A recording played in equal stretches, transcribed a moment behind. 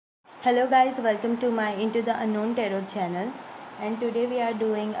Hello guys, welcome to my Into the Unknown Tarot channel, and today we are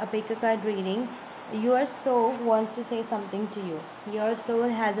doing a pick a card reading. Your soul wants to say something to you. Your soul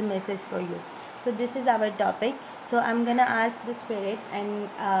has a message for you. So this is our topic. So I'm gonna ask the spirit and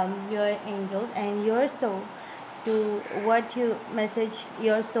your angel and your soul to what you message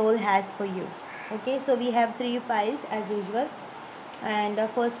your soul has for you. Okay, so we have 3 piles as usual, and the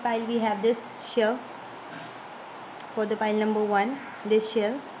first pile we have this shell. For the pile number 1, this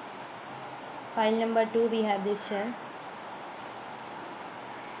shell. Pile number 2 we have this shell.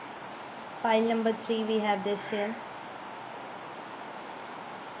 Pile number 3 we have this shell.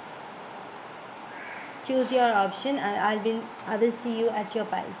 Choose your option and I will see you at your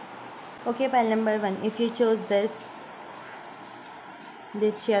pile. Okay, pile number 1, if you chose this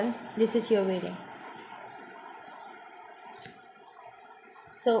shell, this is your reading.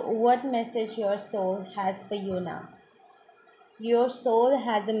 So what message your soul has for you now? Your soul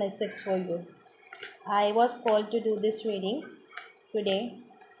has a message for you. I was called to do this reading today,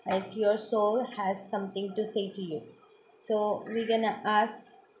 that your soul has something to say to you. So we're gonna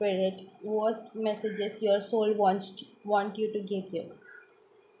ask spirit what messages your soul want you to give you.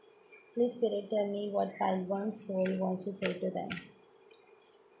 Please spirit tell me what pile 1 soul wants to say to them.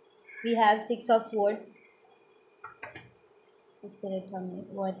 We have 6 of swords. Please spirit tell me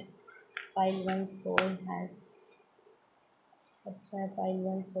what pile 1 soul has. What's pile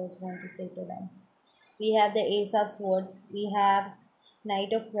 1 souls want to say to them. We have the ace of swords, we have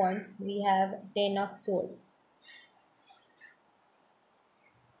knight of wands, we have 10 of swords.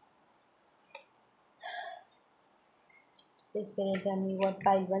 The spirit tell me what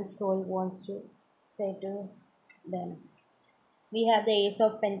pile 1 soul wants to say to them. We have the ace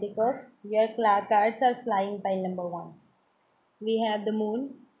of pentacles. Your cards are flying, pile number 1. We have the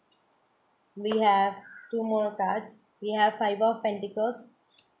moon. We have 2 more cards. We have 5 of pentacles.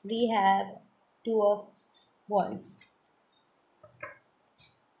 We have 2 of wands.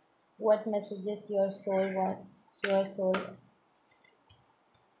 What messages your soul wants? Your soul.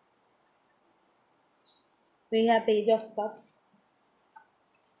 We have page of cups.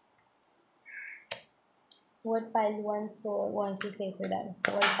 What pile 1 soul wants to say to them?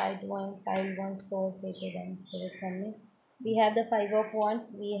 What pile 1 soul say to them? Spirit from me. We have the 5 of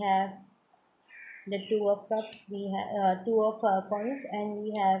wands. We have the 2 of cups. We have 2 of coins, and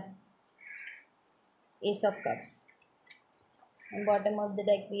we have ace of cups. And bottom of the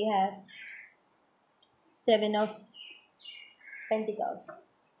deck we have 7 of pentacles.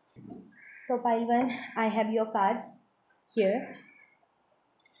 So pile 1, I have your cards here.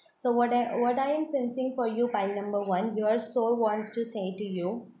 So what I am sensing for you, pile number 1, your soul wants to say to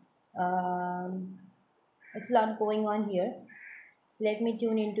you. It's a lot going on here. Let me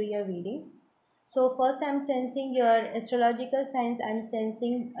tune into your reading. So first I'm sensing your astrological signs. I'm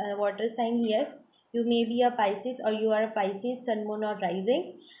sensing water sign here. You may be a Pisces, or you are a Pisces, sun, moon or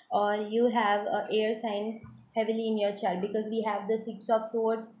rising, or you have a air sign heavily in your chart, because we have the 6 of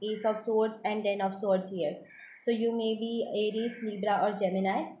swords, ace of swords and 10 of swords here. So you may be Aries, Libra or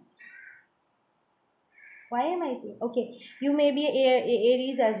Gemini. Why am I saying? Okay, you may be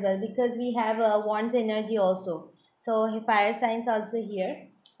Aries as well, because we have wands energy also. So fire signs also here,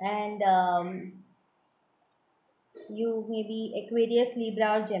 and you may be Aquarius,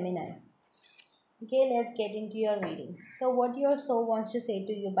 Libra or Gemini. Okay, let's get into your reading. So what your soul wants to say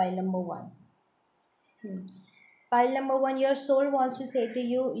to you, pile number 1. Pile number 1, your soul wants to say to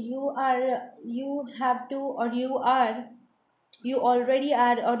you, you have to, or you already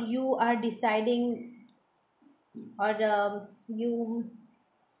are, or you are deciding, or you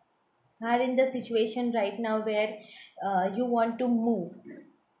are in the situation right now where you want to move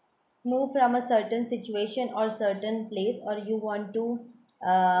from a certain situation or certain place, or you want to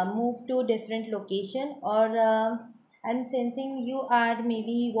move to different location, or I'm sensing you are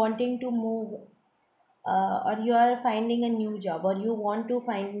maybe wanting to move, or you are finding a new job, or you want to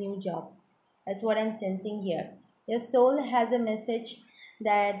find a new job. That's what I'm sensing here. Your soul has a message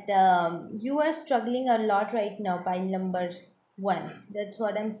that you are struggling a lot right now, pile number 1. That's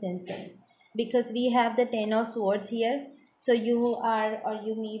what I'm sensing, because we have the 10 of swords here. So you are, or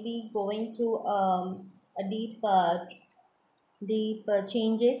you may be going through a deep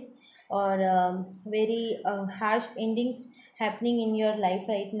changes, or very harsh endings happening in your life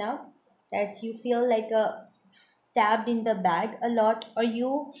right now, as you feel like a stabbed in the back a lot, or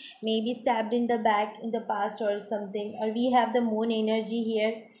you may be stabbed in the back in the past or something. Or we have the moon energy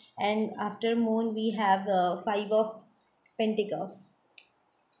here, and after moon we have 5 of pentacles.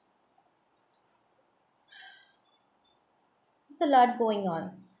 It's a lot going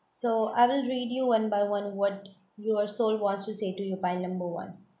on. So I will read you one by one what your soul wants to say to you, pile number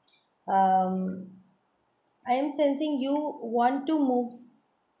 1. um, I am sensing you want to move,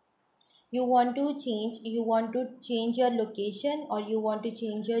 you want to change your location, or you want to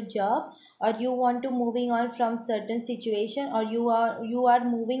change your job, or you want to moving on from certain situation, or you are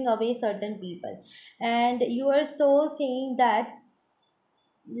moving away certain people. And you are so saying that,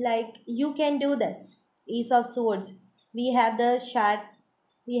 like, you can do this. Ace of swords, we have the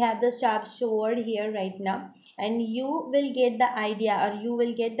sharp, sword here right now. And you will get the idea, or you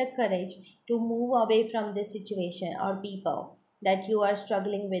will get the courage to move away from this situation or people that you are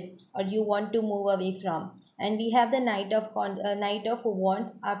struggling with, or you want to move away from. And we have the knight of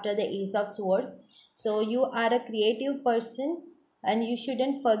wands after the ace of sword. So you are a creative person, and you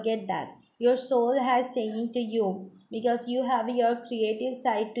shouldn't forget that your soul has saying to you, because you have your creative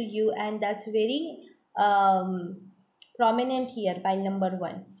side to you, and that's very um, prominent here, pile number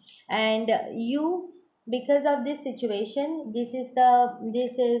one. And you, because of this situation, this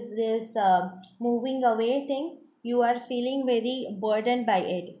moving away thing, you are feeling very burdened by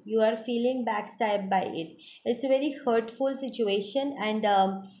it, you are feeling backstabbed by it. It's a very hurtful situation, and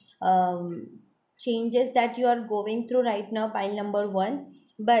changes that you are going through right now, pile number one.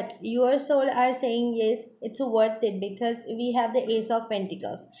 But your soul are saying yes, it's worth it, because we have the ace of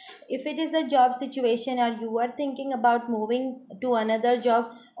pentacles. If it is a job situation, or you are thinking about moving to another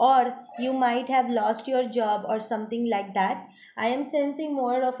job, or you might have lost your job or something like that, I am sensing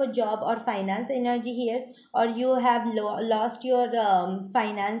more of a job or finance energy here. Or you have lost your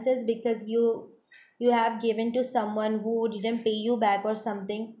finances, because you have given to someone who didn't pay you back or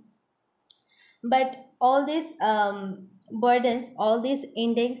something. But all these burdens, all these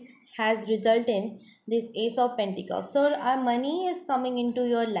endings has result in this ace of pentacles. So our money is coming into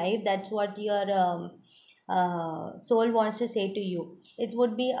your life. That's what your soul wants to say to you. It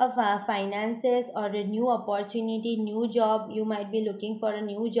would be a finances, or a new opportunity, new job. You might be looking for a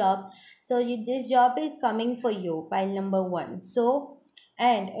new job. So this job is coming for you, pile number one. So,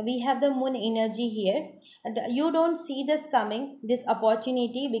 and we have the moon energy here. And you don't see this coming, this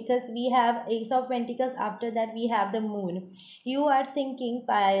opportunity, because we have ace of pentacles, after that we have the moon. You are thinking,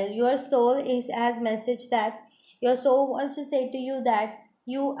 your soul is as message that your soul wants to say to you that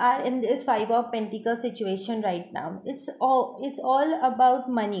you are in this five of pentacles situation right now. It's all about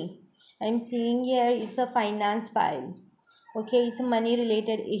money. I'm seeing here it's a finance pile. Okay, it's money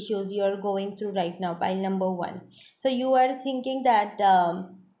related issues you are going through right now, pile number one. So you are thinking that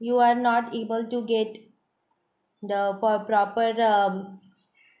you are not able to get the proper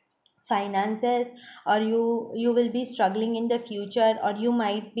finances, or you will be struggling in the future, or you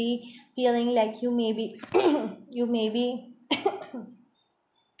might be feeling like you may be you may be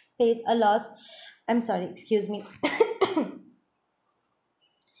face a loss. I'm sorry, excuse me.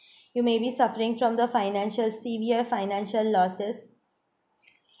 You may be suffering from the severe financial losses.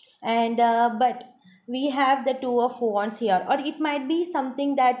 And but we have the two of wands here, or it might be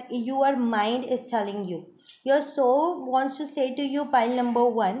something that your mind is telling you. Your soul wants to say to you, pile number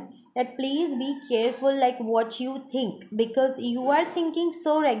one, that please be careful like what you think, because you are thinking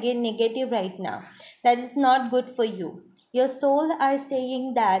so negative right now. That is not good for you. Your soul are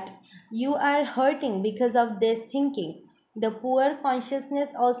saying that you are hurting because of this thinking. The poor consciousness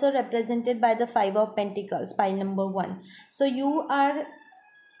also represented by the five of pentacles, pile number one. So you are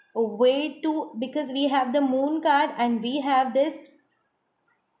way to, because we have the moon card and we have this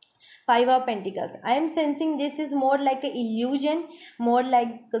five of pentacles. I am sensing this is more like an illusion, more like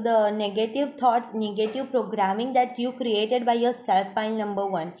the negative thoughts, negative programming that you created by yourself, pile number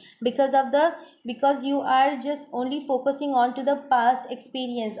one. Because you are just only focusing on to the past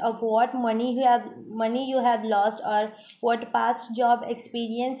experience of what money you have lost, or what past job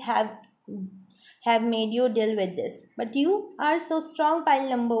experience have made you deal with this. But you are so strong, pile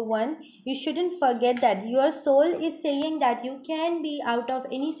number one. You shouldn't forget that your soul is saying that you can be out of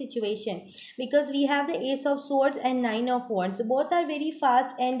any situation, because we have the ace of swords and nine of wands. Both are very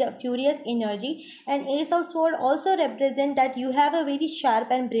fast and furious energy, and ace of sword also represent that you have a very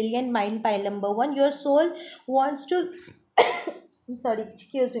sharp and brilliant mind, pile number one. Your soul wants to I'm sorry,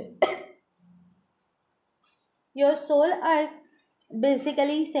 excuse me. Your soul are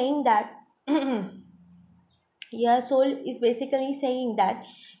basically saying that your soul is basically saying that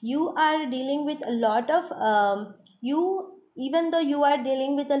you are dealing with a lot of you even though you are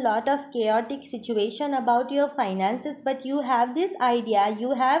dealing with a lot of chaotic situation about your finances, but you have this idea,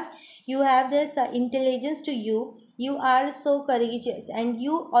 you have this intelligence to you. You are so courageous, and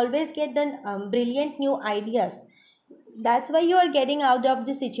you always get the brilliant new ideas. That's why you are getting out of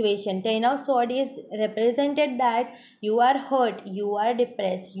the situation. Ten of sword is represented that you are hurt, you are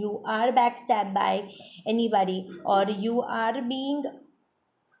depressed, you are backstabbed by anybody, or you are being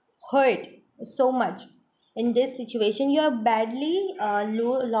hurt so much in this situation. You are badly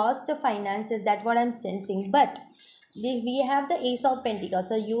lost the finances, that's what I'm sensing. But we have the ace of pentacles,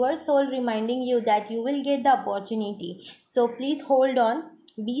 so your soul reminding you that you will get the opportunity, so please hold on,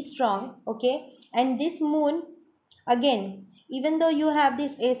 be strong, okay? And this moon, again, even though you have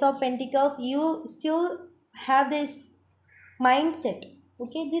this ace of pentacles, you still have this mindset,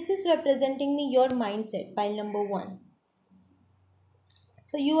 okay? This is representing me your mindset, pile number 1.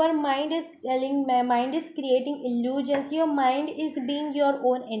 So your mind is telling, my mind is creating illusions. Your mind is being your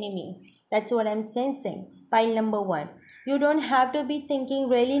own enemy. That's what I'm sensing. Pile number 1. You don't have to be thinking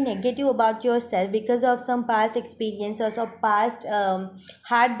really negative about yourself because of some past experiences or past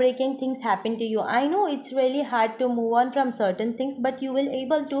heartbreaking things happen to you. I know it's really hard to move on from certain things, but you will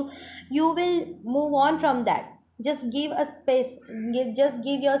move on from that. Just give a space, just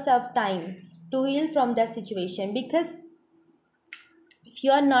give yourself time to heal from that situation, because if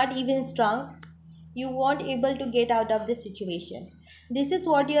you are not even strong, you won't able to get out of this situation. This is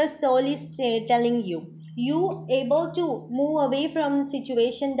what your soul is telling you. You able to move away from the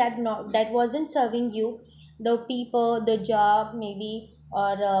situation that wasn't serving you, the people, the job maybe,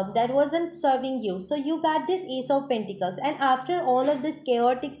 or that wasn't serving you. So you got this ace of pentacles, and after all of this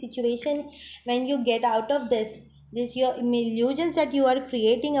chaotic situation, when you get out of this your illusions that you are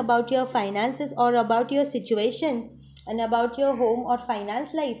creating about your finances or about your situation and about your home or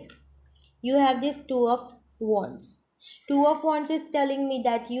finance life, you have this two of wands. Two of wands is telling me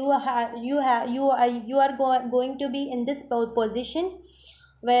that you are going to be in this position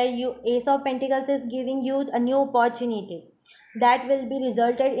where you, ace of pentacles is giving you a new opportunity that will be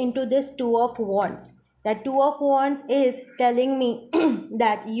resulted into this two of wands. That two of wands is telling me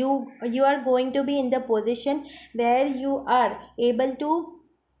that you are going to be in the position where you are you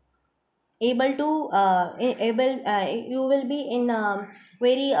will be in a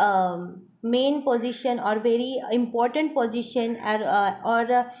very main position or very important position,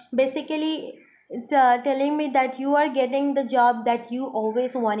 or basically it's telling me that you are getting the job that you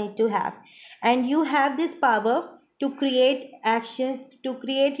always wanted to have, and you have this power to create actions, to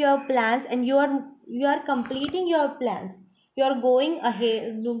create your plans, and you are completing your plans. You are going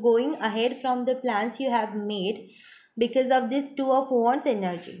ahead from the plans you have made because of this two of wands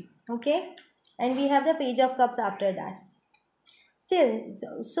energy, okay? And we have the page of cups after that. Still,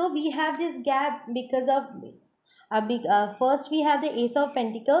 so we have this gap because of first we have the ace of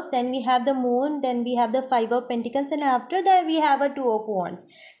pentacles, then we have the moon, then we have the five of pentacles, and after that we have a two of wands.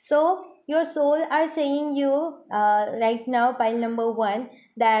 So your soul are saying you right now, pile number 1,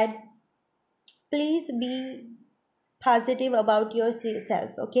 that please be positive about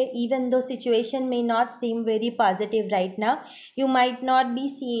yourself, okay? Even though situation may not seem very positive right now, you might not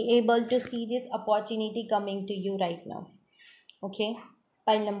be able to see this opportunity coming to you right now, okay?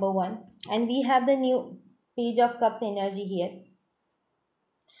 Pile number 1. And we have the new page of cups energy here,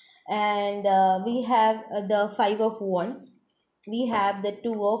 and we have the five of wands, we have the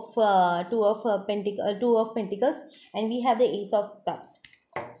two of pentacles, and we have the ace of cups.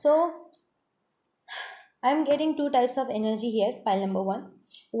 So I'm getting two types of energy here, pile number 1.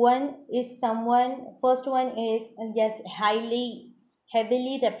 One is someone, first one is, yes, heavily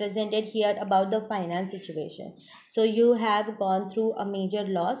represented here about the finance situation. So you have gone through a major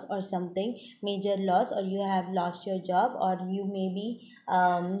loss or something, major loss, or you have lost your job, or you may be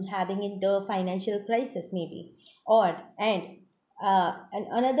having into financial crisis maybe, and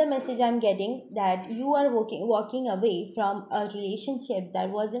another message I'm getting, that you are walking away from a relationship that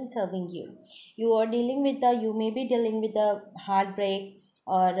wasn't serving you. You may be dealing with a heartbreak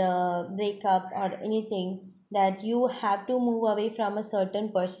or a breakup or anything, that you have to move away from a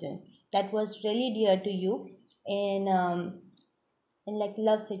certain person that was really dear to you in like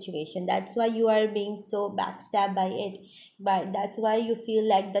love situation. That's why you are being so backstabbed by it. But that's why you feel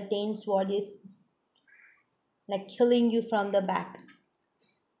like the taint sword is like killing you from the back.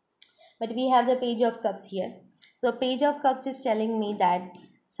 But we have the page of cups here. So page of cups is telling me that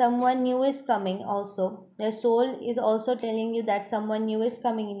someone new is coming also. Your soul is also telling you that someone new is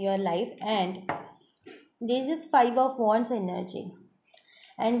coming in your life, and this is five of wands energy.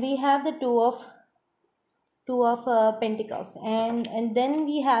 And we have the two of pentacles, and then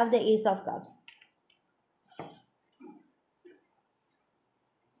we have the ace of cups.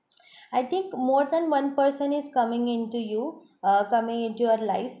 I think more than one person is coming into coming into your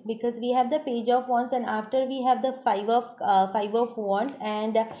life, because we have the page of wands, and after we have the five of wands,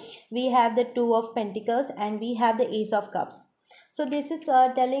 and we have the two of pentacles, and we have the ace of cups. So this is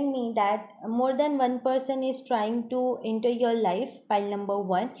telling me that more than one person is trying to enter your life, pile number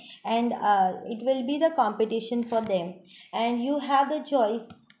 1, and it will be the competition for them, and you have the choice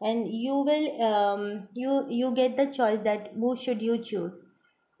and you will you get the choice that who should you choose,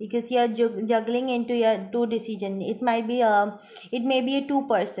 because you are juggling into your two decision. It may be two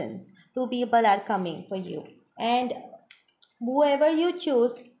persons, two people are coming for you, and whoever you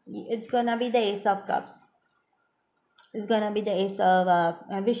choose, it's gonna be the Ace of Cups. It's gonna be the Ace of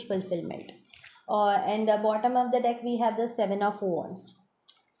wish fulfillment. And the bottom of the deck we have the Seven of Wands.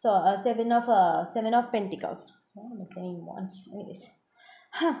 So Seven of Pentacles. Oh, I'm saying wands. Anyways,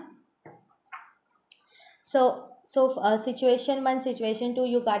 situation one, situation two,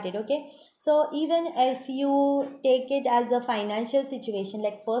 you got it. Okay, so even if you take it as a financial situation,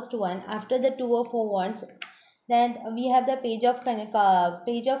 like first one after the Two of Wands, then we have the Page of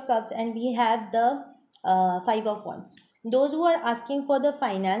Cups, and we have the Five of Wands. Those who are asking for the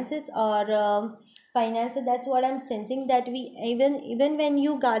finances or finances, that's what I'm sensing, that we even when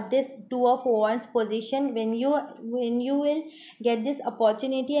you got this Two of Wands position, when you will get this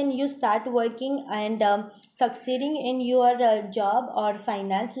opportunity and you start working and succeeding in your job or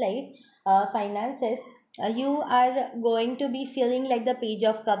finances, you are going to be feeling like the Page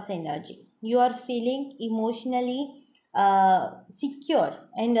of Cups energy. You are feeling emotionally secure,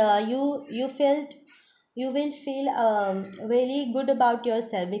 and you will feel really good about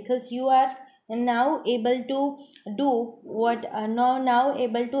yourself, because you are now able to do what now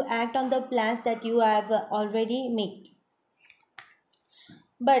able to act on the plans that you have already made.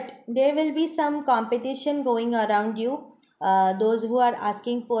 But there will be some competition going around you, those who are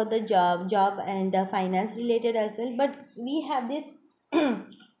asking for the job and finance related as well. But we have this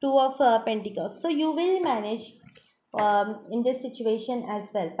Two of Pentacles, so you will manage in this situation as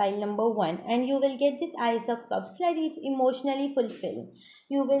well, pile number one, and you will get this Ace of Cups, like it's emotionally fulfilled.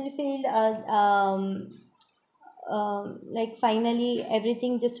 You will feel like finally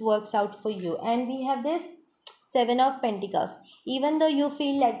everything just works out for you. And we have this Seven of Pentacles. Even though you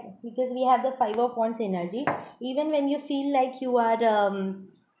feel like, because we have the Five of Wands energy, even when you feel like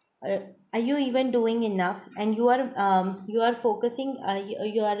uh, are you even doing enough, and you are focusing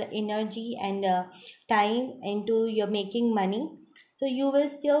your energy and time into your making money, so you will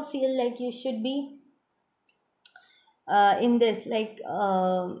still feel like you should be in this, like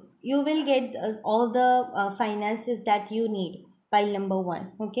you will get all the finances that you need, pile number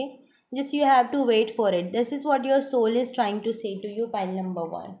one. Okay, just you have to wait for it. This is what your soul is trying to say to you, pile number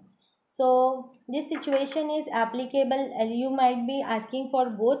one. So this situation is applicable, and you might be asking for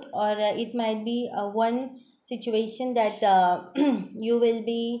both, or it might be one situation that you will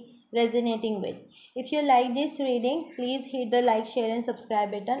be resonating with. If you like this reading, please hit the like, share and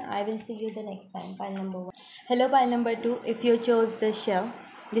subscribe button. I will see you the next time, pile number one. Hello, pile number two. If you chose this shell,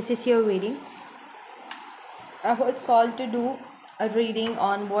 this is your reading. I was called to do a reading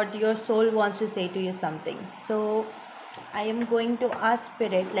on what your soul wants to say to you something. So I am going to ask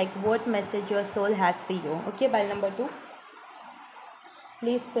Spirit like what message your soul has for you. Okay, pile number two.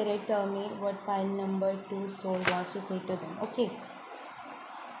 Please Spirit tell me what pile number two soul wants to say to them. Okay.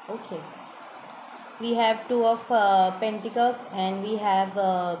 Okay. We have Two of Pentacles, and we have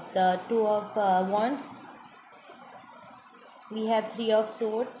the Two of Wands. We have Three of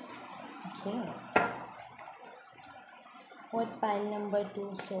Swords. Okay. What pile number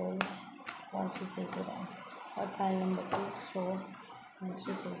two soul wants to say to them? What pile number two soul wants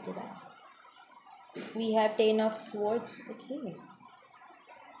to say to them? We have Ten of Swords. Okay.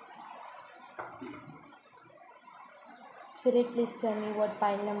 Spirit, please tell me what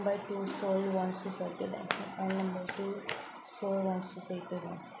pile number two soul wants to say to them. What pile number two soul wants to say to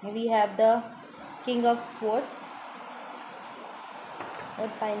them. We have the King of Swords.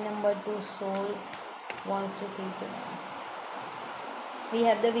 What pile number two soul wants to say to them. We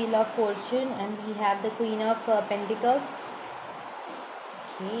have the Wheel of Fortune, and we have the Queen of Pentacles.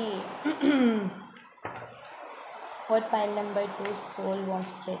 Okay. What pile number two soul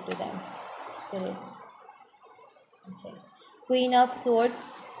wants to say to them? Spirit. Okay. Queen of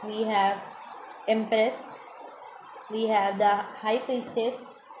Swords. We have Empress. We have the High Priestess.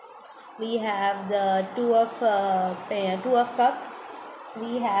 We have the Two of Cups.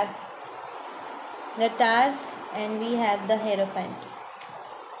 We have the Tower, and we have the Hierophant.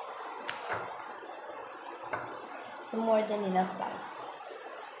 So more than enough cards.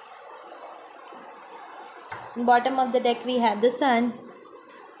 Bottom of the deck we have the Sun.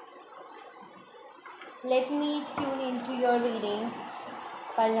 Let me tune into your reading,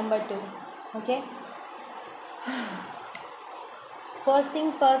 pile number two. Okay. First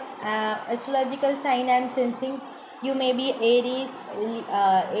thing first, astrological sign I am sensing. You may be Aries,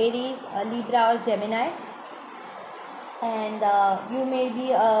 Libra or Gemini, and you may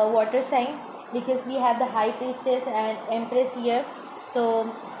be a water sign, because we have the High Priestess and Empress here.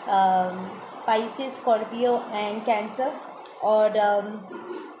 So Pisces, Scorpio and Cancer, or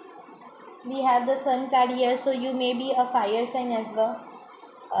we have the Sun card here, so you may be a fire sign as well.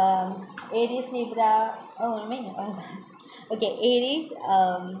 Aries, Libra, oh no, okay, Aries,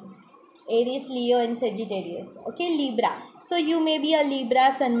 Leo and Sagittarius. Okay, Libra. So you may be a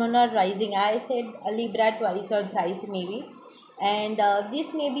Libra, Sun, Moon or Rising. I said a Libra twice or thrice maybe. And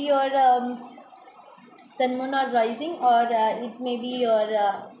this may be your Sun, Moon or Rising, or it may be your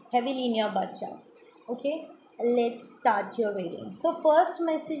heavily in your birth chart. Okay, let's start your reading. So first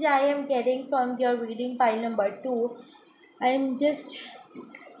message I am getting from your reading pile number 2. I am just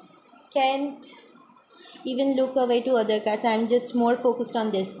can't even look away to other cards. I'm just more focused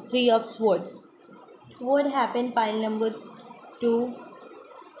on this. Three of Swords. What happened, pile number 2?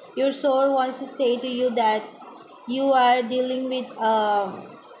 Your soul wants to say to you that you are dealing with a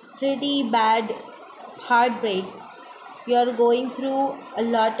pretty bad heartbreak. You are going through a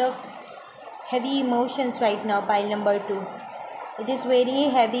lot of heavy emotions right now, pile number 2. It is very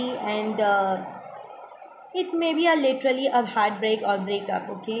heavy, and it may be a literally a heartbreak or breakup.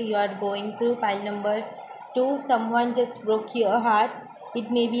 Okay, you are going through pile number 2. Someone just broke your heart. It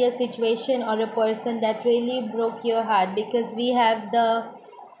may be a situation or a person that really broke your heart, because we have the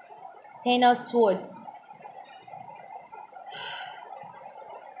 10 of Swords.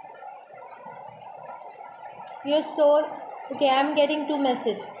 Your soul, okay, I'm getting two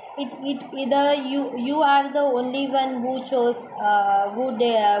messages. It either you are the only one who chose who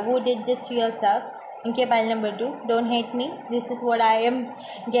did this to yourself. Okay, pile number 2, don't hate me. This is what I am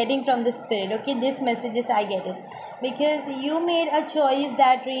getting from the spirit. Okay, this messages I get it, because you made a choice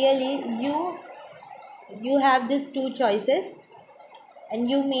that really you have these two choices, and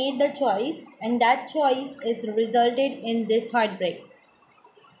you made the choice, and that choice is resulted in this heartbreak.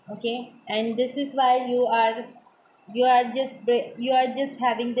 Okay, and this is why you are just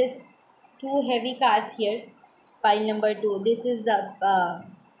having this two heavy cards here, pile number 2. This is the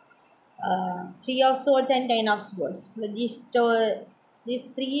 3 of Swords and 10 of Swords. These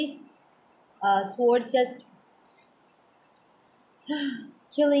three swords just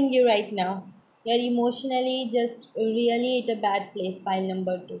killing you right now. You're emotionally just really at a bad place, pile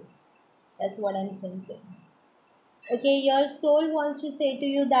number 2. That's what I'm sensing. Okay, your soul wants to say to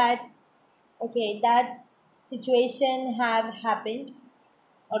you that, okay, that situation have happened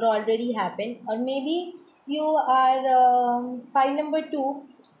or already happened, or maybe you are file number 2.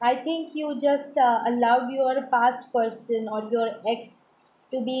 I think you just allowed your past person or your ex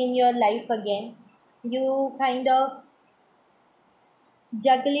to be in your life again. You kind of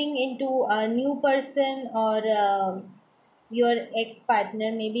juggling into a new person, or your ex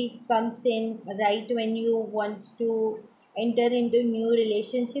partner maybe comes in right when you want to enter into new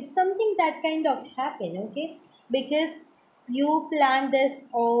relationship, something that kind of happen. Okay, because you plan this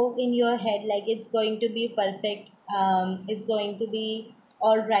all in your head like it's going to be perfect, it's going to be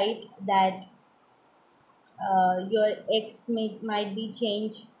all right, that your ex might be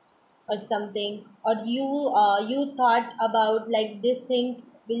changed or something, or you thought about like this thing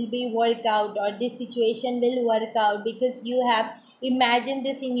will be work out, or this situation will work out, because you have imagined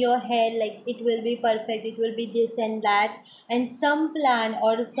this in your head like it will be perfect, it will be this and that, and some plan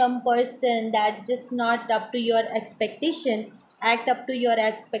or some person that just not up to your expectation act up to your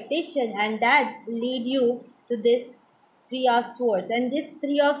expectation, and that lead you to this 3 of Swords, and this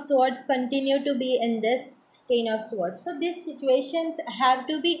 3 of Swords continue to be in this 10 of Swords. So these situations have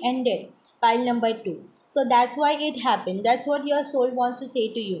to be ended, pile number 2. So that's why it happened. That's what your soul wants to say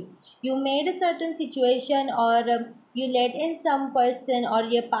to you. You made a certain situation, or you let in some person or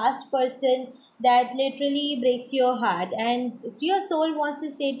your past person that literally breaks your heart, and your soul wants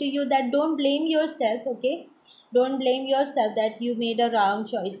to say to you that don't blame yourself. Okay, don't blame yourself that you made a wrong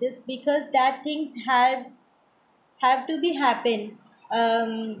choices, because that things have to be happen,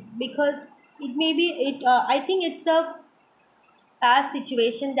 because it may be it I think it's a past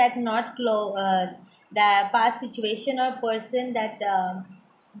situation that not the past situation or person that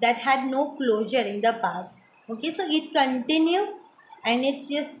that had no closure in the past. Okay, so it continue, and it's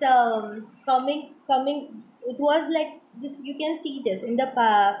just coming. It was like this, you can see this in the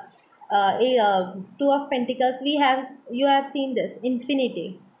two of pentacles. You have seen this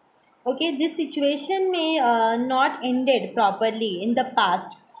infinity. Okay, this situation may not ended properly in the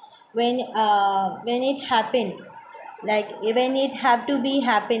past, when it happened, like when it have to be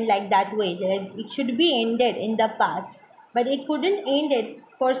happen like that way, like it should be ended in the past, but it couldn't end it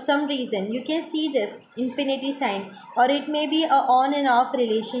for some reason. You can see this infinity sign, or it may be a on and off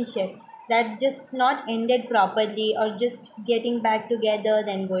relationship that just not ended properly, or just getting back together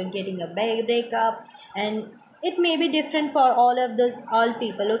then going getting a breakup, and it may be different for all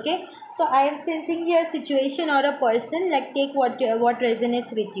people. Okay, so I am sensing here situation or a person, like take what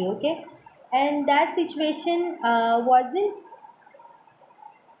resonates with you. Okay, and that situation wasn't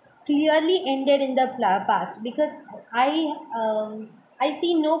clearly ended in the past, because I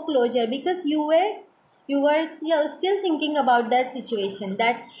see no closure, because you were still thinking about that situation,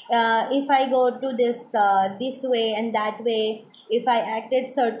 that if I go to this way and that way, if I acted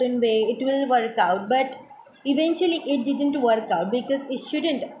certain way, it will work out. But eventually it didn't work out, because it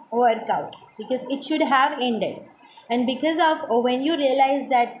shouldn't work out, because it should have ended. And because of when you realize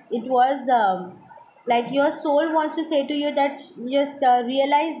that it was like your soul wants to say to you that just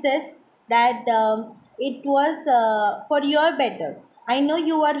realize this, that it was for your better. I know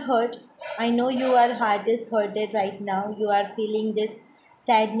you are hurt, I know your heart is hurted right now, you are feeling this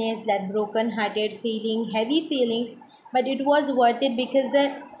sadness, that broken hearted feeling, heavy feelings, but it was worth it, because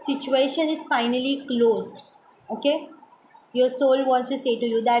the situation is finally closed. Okay, your soul wants to say to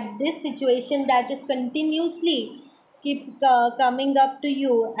you that this situation that is continuously keep coming up to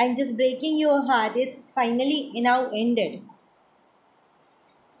you and just breaking your heart, it's finally now ended.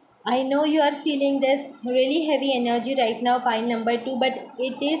 I know you are feeling this really heavy energy right now, pile number 2, but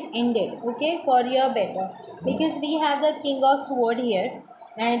it is ended, okay, for your better, because we have the king of sword here,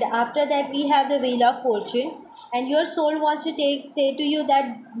 and after that we have the wheel of fortune. And your soul wants to say to you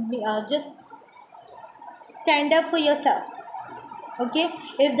that just stand up for yourself. Okay,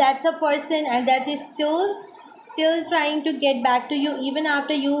 if that's a person and that is still trying to get back to you even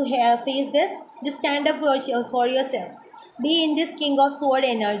after you have faced this, just stand up for yourself. Be in this king of sword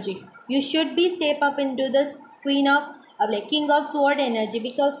energy. You should be step up into this queen of like king of sword energy,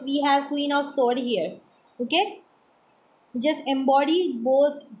 because we have queen of sword here. Okay, just embody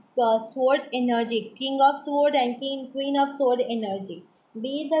both swords energy, king of sword and queen of sword energy.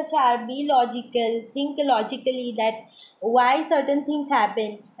 Be the sharp, be logical, think logically that why certain things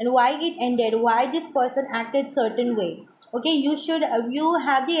happen and why it ended, why this person acted certain way. Okay, you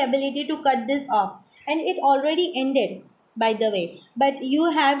have the ability to cut this off, and it already ended, by the way, but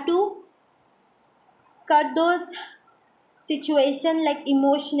you have to cut those situation, like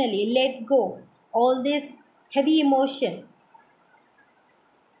emotionally let go all this heavy emotion.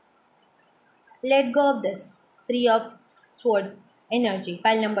 Let go of this three of swords energy,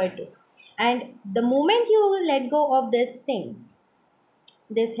 pile number 2. And the moment you let go of this thing,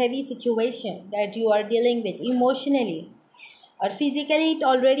 this heavy situation that you are dealing with emotionally or physically, it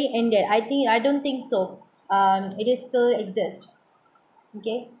already ended. I don't think so. It is still exist.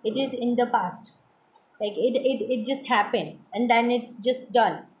 Okay, it is in the past, like it just happened and then it's just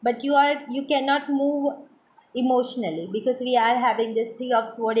done. But you cannot move emotionally, because we are having this three of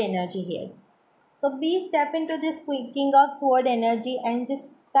sword energy here. So be step into this king of sword energy and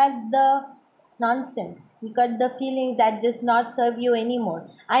just cut the nonsense. You cut the feelings that does not serve you anymore.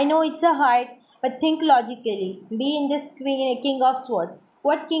 I know it's a hard, but think logically. Be in this king of sword.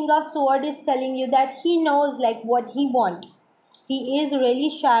 What king of sword is telling you that he knows like what he want. He is really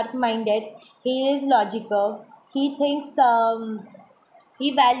sharp minded. He is logical. He thinks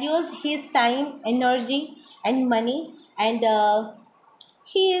he values his time, energy, and money, and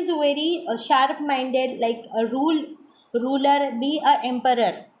he is very sharp minded, like a ruler. Be a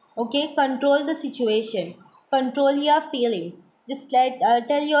emperor. Okay, control the situation, control your feelings. Just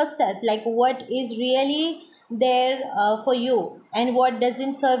tell yourself like what is really there for you and what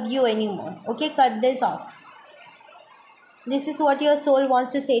doesn't serve you anymore. Okay, cut this off. This is what your soul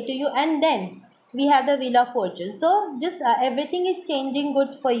wants to say to you. And then we have the wheel of fortune. So just everything is changing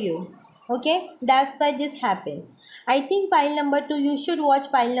good for you. Okay, that's why this happened. I think pile number 2, you should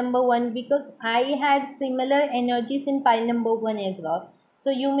watch pile number 1, because I had similar energies in pile number 1 as well. So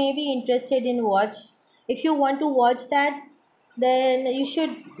you may be interested in watch. If you want to watch that, then you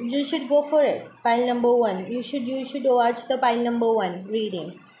should go for it. Pile number 1, you should watch the pile number 1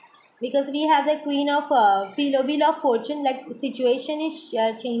 reading, because we have the queen of wheel of fortune, like situation is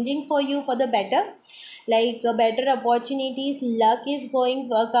changing for you for the better, like better opportunities, luck is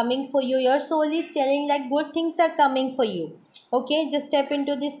coming for you. Your soul is telling like good things are coming for you. Okay, just step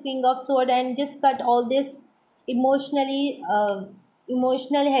into this king of sword and just cut all this emotionally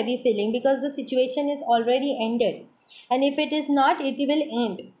emotional heavy feeling, because the situation is already ended, and if it is not, it will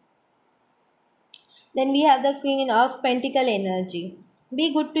end. Then we have the Queen of Pentacle energy.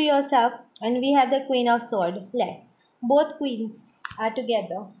 Be good to yourself. And we have the Queen of Sword. Let both queens are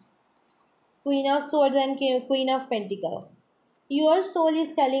together. Queen of Swords and Queen of Pentacles. Your soul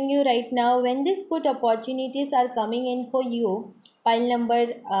is telling you right now, when these good opportunities are coming in for you, pile number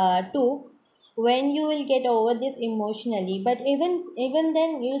 2, when you will get over this emotionally. But even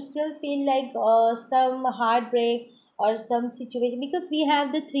then you still feel like some heartbreak or some situation, because we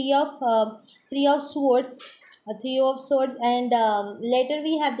have the three of swords, three of swords, and later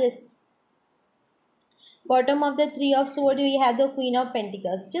we have this bottom of the three of swords, we have the queen of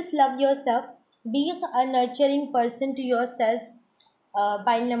pentacles. Just love yourself, be a nurturing person to yourself.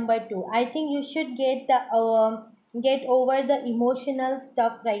 Pile number two, I think you should get over the emotional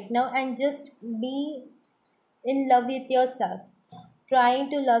stuff right now and just be in love with yourself, trying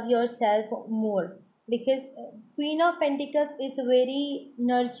to love yourself more, because queen of pentacles is a very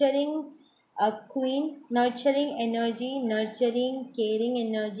nurturing queen, nurturing energy, nurturing caring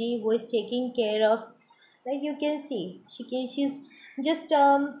energy, who is taking care of, like you can see, she's just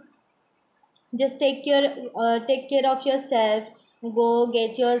take care of yourself, go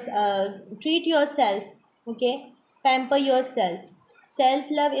get yours, treat yourself, okay, pamper yourself. Self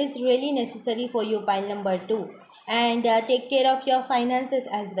love is really necessary for you, pile number 2. And take care of your finances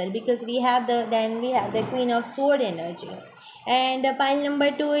as well, because we have the queen of sword energy. And pile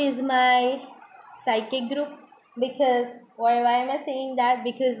number 2 is my psychic group, because why am I saying that?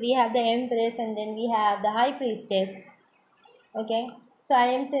 Because we have the empress and then we have the high priestess. Okay, so I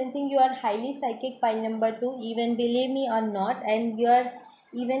am sensing you are highly psychic, pile number 2, even believe me or not. And you are,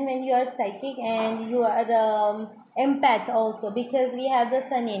 even when you are psychic, and you are empath also, because we have the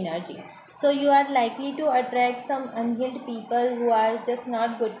sun energy. So you are likely to attract some unhealed people who are just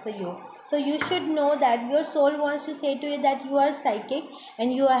not good for you. So you should know that your soul wants to say to you that you are psychic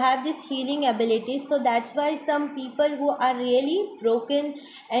and you have this healing ability. So that's why some people who are really broken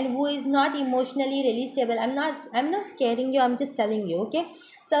and who is not emotionally really stable, I'm not scaring you, I'm just telling you, okay.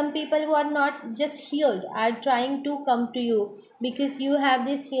 Some people who are not just healed are trying to come to you, because you have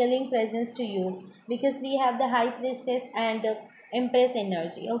this healing presence to you, because we have the high priestess and empress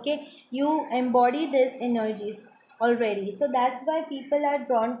energy, okay. You embody these energies already, so that's why people are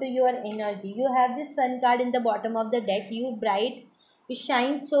drawn to your energy. You have this sun card in the bottom of the deck, you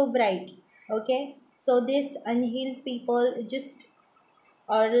shine so bright, okay. So this unhealed people just,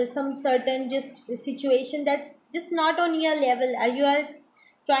 or some certain just situation that's just not on your level, you are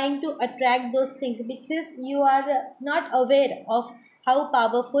trying to attract those things, because you are not aware of how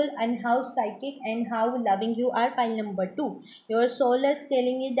powerful and how psychic and how loving you are, pile number 2. Your soul is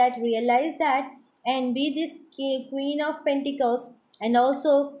telling you that realize that, and be this queen of pentacles, and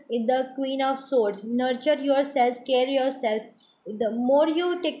also with the queen of swords. Nurture yourself, care yourself. The more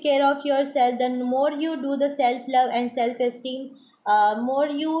you take care of yourself, the more you do the self love and self esteem, more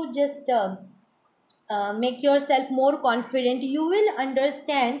you just make yourself more confident, you will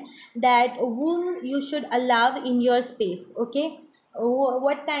understand that whom you should allow in your space, okay.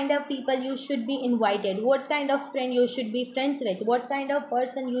 What kind of people you should be invited, what kind of friend you should be friends with, what kind of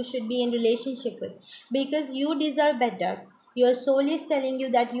person you should be in relationship with, because you deserve better. Your soul is telling you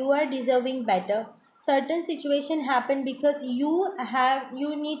that you are deserving better. Certain situation happen because you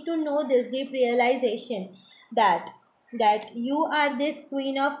need to know this deep realization, that you are this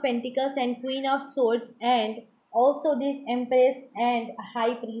queen of pentacles and queen of swords, and also this empress and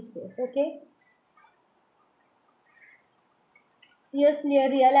high priestess, okay. Yes,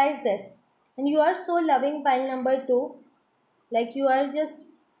 realize this. And you are so loving, pile number 2. Like you are just,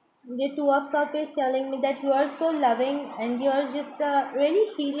 the two of cup is telling me that you are so loving and you are just a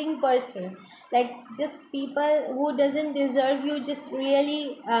really healing person. Like just people who doesn't deserve you just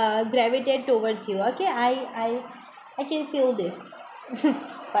really gravitate towards you, okay. I can feel this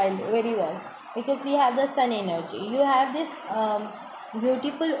file very well, because we have the sun energy. You have this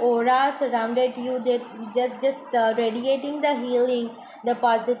beautiful aura surrounded you, that just radiating the healing, the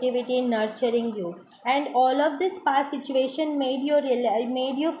positivity, nurturing you. And all of this past situation made you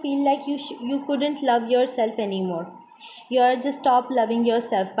feel like you couldn't love yourself anymore. You are just stop loving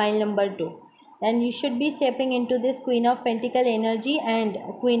yourself, pile number 2. And you should be stepping into this queen of pentacle energy and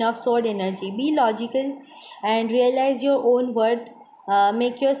queen of sword energy. Be logical and realize your own worth.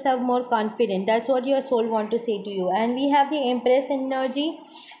 Make yourself more confident. That's what your soul want to say to you. And we have the empress energy,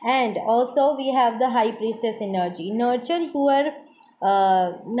 and also we have the high priestess energy. Nurture your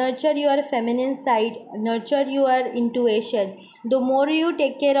feminine side, nurture your intuition. The more you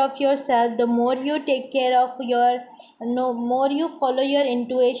take care of yourself, the more you take care of your, no more you follow your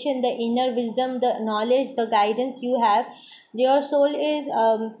intuition, the inner wisdom, the knowledge, the guidance you have. Your soul is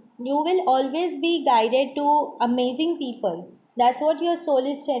you will always be guided to amazing people. That's what your soul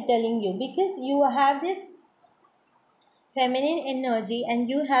is telling you, because you have this feminine energy and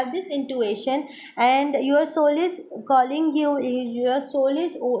you have this intuition, and your soul is calling you, your soul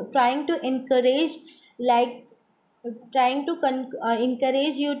is trying to encourage, like trying to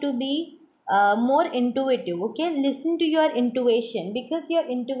encourage you to be more intuitive. Okay, listen to your intuition, because your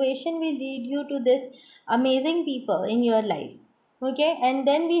intuition will lead you to this amazing people in your life. Okay, and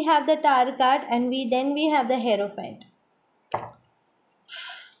then we have the Tower card, and we have the Hierophant.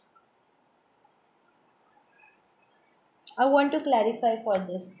 I want to clarify for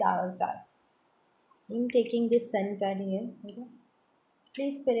this Tower card. I'm taking this Sun card here. Okay,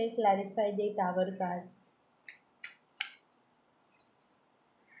 please spirit clarify the Tower card.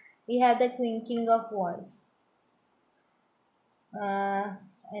 We have the Queen King of Wands, uh,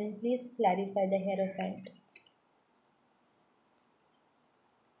 and please clarify the Hierophant.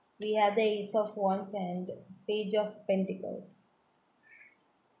 We have the Ace of Wands and Page of Pentacles.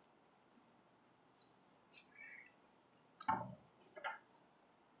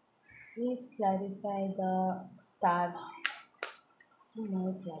 Please clarify the tar.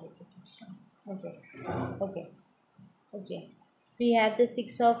 More clarification. Okay. Okay. Okay. We have the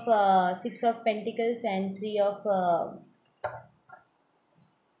Six of Pentacles and Three of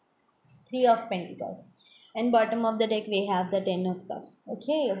Pentacles. And bottom of the deck we have the Ten of Cups.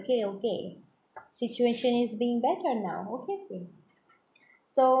 Okay. Okay. Okay. Situation is being better now. Okay. Okay.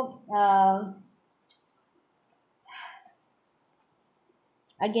 So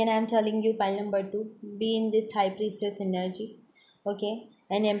again I'm telling you, pile number 2, be in this High Priestess energy. Okay,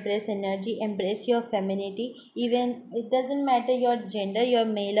 and Empress energy. Embrace your femininity. Even it doesn't matter your gender, you're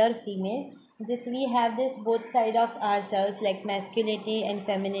male or female. Just we have this both side of ourselves, like masculinity and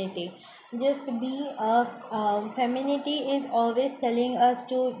femininity. Just be femininity is always telling us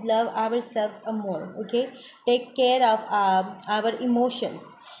to love ourselves more. Okay, take care of our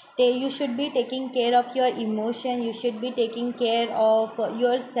emotions. You should be taking care of your emotion, you should be taking care of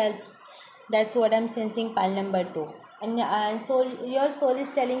yourself. That's what I'm sensing, pile number 2. And so your soul is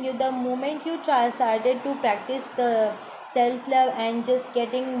telling you, the moment you started to practice the self love and just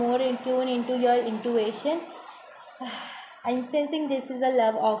getting more in tune into your intuition, I'm sensing this is a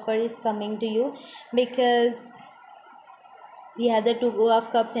love offer is coming to you, because we have the Two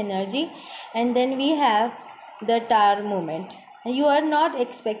of Cups energy, and then we have the Tower moment. You are not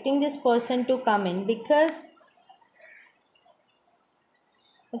expecting this person to come in, because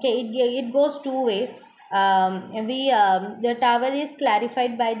okay, it goes two ways. The Tower is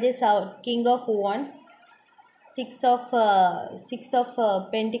clarified by this King of Wands, Six of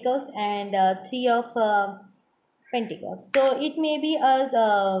Pentacles, and Three of Pentacles. So it may be as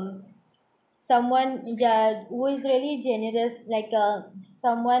someone who is really generous, like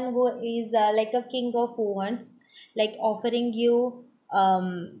someone who is like a King of Wands, like offering you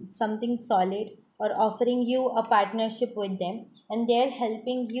something solid, or offering you a partnership with them, and they're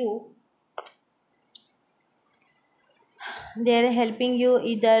helping you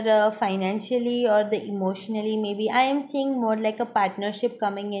either financially or the emotionally. Maybe I am seeing more like a partnership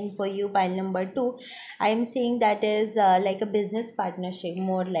coming in for you, pile number 2. I am seeing that is like a business partnership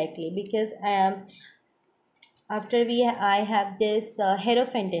more likely, because after I have this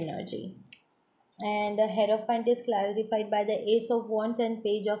Hierophant energy, and the Hierophant is clarified by the Ace of Wands and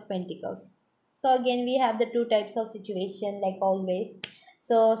Page of Pentacles. So again we have the two types of situation, like always.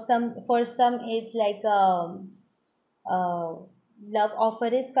 So for some it's like uh, love offer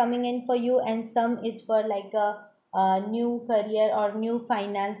is coming in for you, and some is for like a new career or new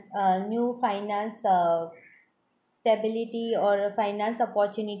finance stability or finance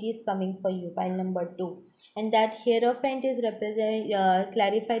opportunities coming for you, pile number 2. And that Hierophant is represent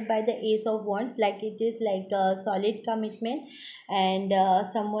clarified by the Ace of Wands, like it is like a solid commitment, and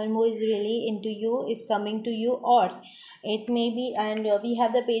someone who is really into you is coming to you, or it may be. And we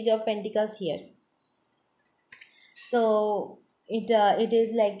have the Page of Pentacles here. So it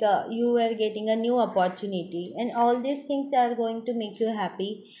is like you are getting a new opportunity, and all these things are going to make you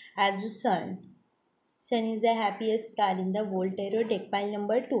happy. As the Sun is the happiest card in the whole tarot deck, pile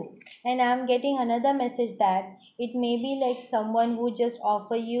number 2. And I'm getting another message that it may be like someone who just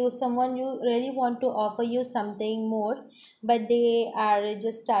offer you, someone you really want to offer you something more, but they are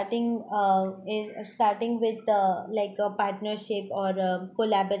just starting with like a partnership or a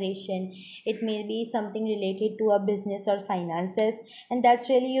collaboration. It may be something related to a business or finances, and that's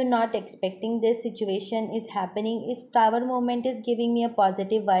really you're not expecting. This situation is happening. Is Tower moment is giving me a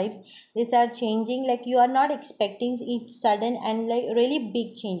positive vibes. These are changing, like you are not expecting it sudden and like really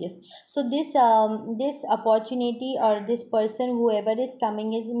big changes. So this opportunity or this person, whoever is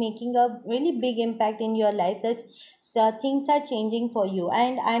coming, is making a really big impact in your life, that things are changing for you.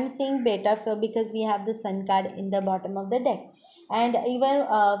 And I'm saying better for, because we have the Sun card in the bottom of the deck, and even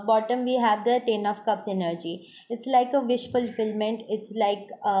bottom we have the Ten of Cups energy. It's like a wish fulfillment. It's like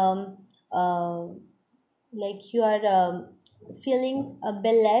you are feelings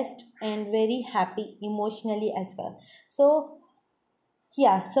blessed and very happy emotionally as well. So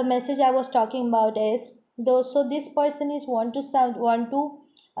yeah, so message I was talking about is though, so this person is want to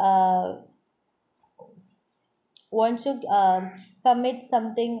uh, want to commit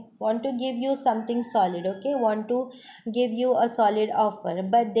something, want to give you something solid, okay, want to give you a solid offer,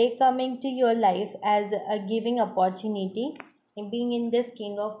 but they coming to your life as a giving opportunity. And being in this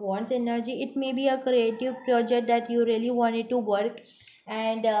king of wands energy, it may be a creative project that you really wanted to work,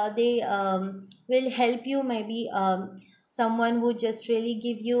 and they will help you, maybe someone who just really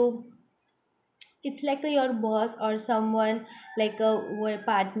give you, it's like your boss or someone like a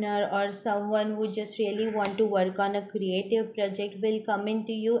partner or someone who just really want to work on a creative project will come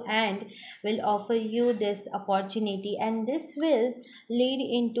into you and will offer you this opportunity, and this will lead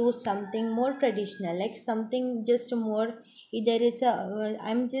into something more traditional, like something just more, either it's a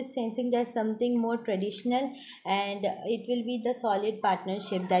I'm just sensing that something more traditional, and it will be the solid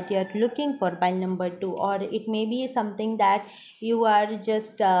partnership that you're looking for by number 2, or it may be something that you are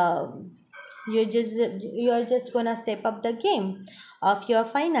just you're just gonna step up the game of your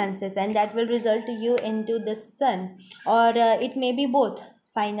finances, and that will result you into the sun, or it may be both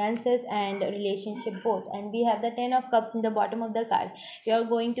finances and relationship both. And we have the 10 of cups in the bottom of the card. You're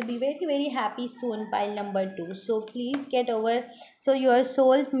going to be very very happy soon, pile number 2, so please get over. So your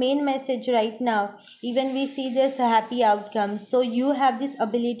soul main message right now, even we see this happy outcome, so you have this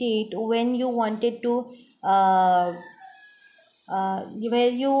ability to, when you wanted to where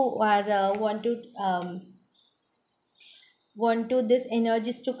you are want to this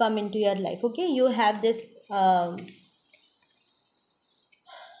energies to come into your life, okay, you have this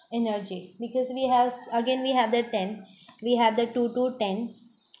energy, because we have again we have the 10, we have the 2 to 10.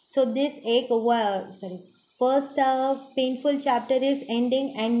 So this ek sorry, first painful chapter is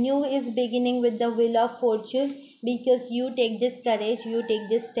ending and new is beginning with the wheel of fortune, because you take this courage, you take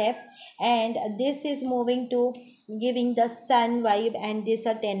this step, and this is moving to giving the sun vibe, and this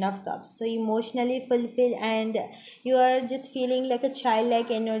a 10 of cups, so emotionally fulfilled, and you are just feeling like a childlike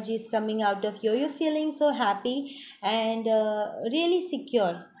energy is coming out of you, you're feeling so happy and really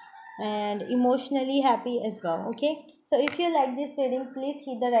secure and emotionally happy as well, okay. So if you like this reading, please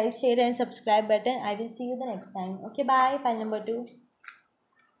hit the right, share and subscribe button. I will see you the next time. Okay, bye. File number 2.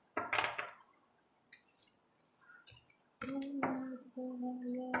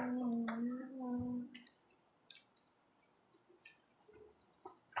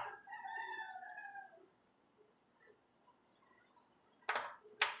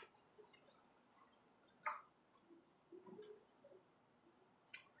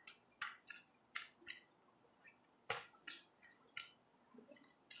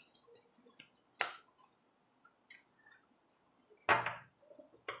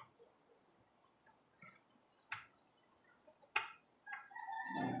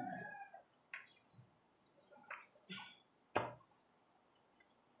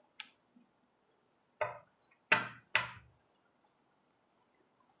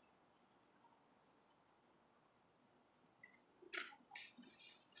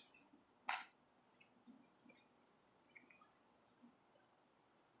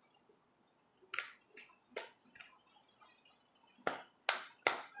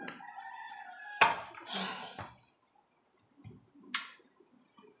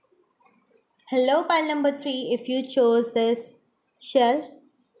 Hello, pile number 3. If you chose this shell,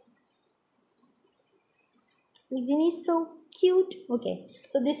 Virginie is so cute. Okay,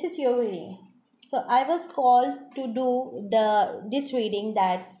 so this is your reading. So I was called to do this reading,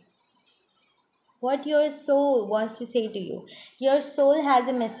 that what your soul wants to say to you. Your soul has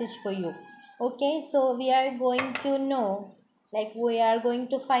a message for you. Okay, so we are going to know, like we are going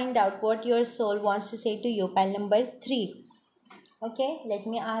to find out what your soul wants to say to you. Pile number 3. Okay, let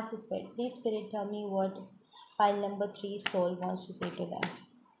me ask the spirit. Please, spirit, tell me what pile number 3 soul wants to say to them.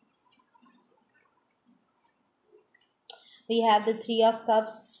 We have the 3 of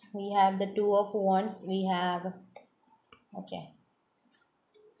cups. We have the 2 of wands. We have, okay,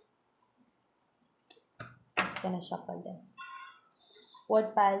 I'm just gonna shuffle them.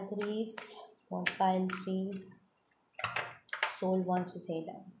 What pile 3s? What pile 3s? Soul wants to say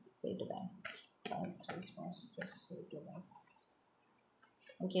to them. Pile 3s wants to just say to them.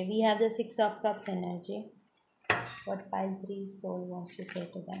 Okay, we have the 6 of cups energy. What pile 3 soul wants to say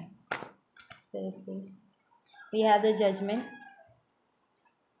to them? Spirit, please. We have the judgment.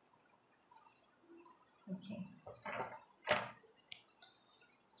 Okay.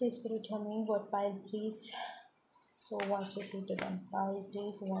 Please, spirit, tell me what pile 3's soul wants to say to them. Pile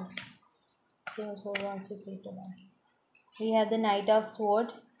 3's soul wants to say to them. We have the Knight of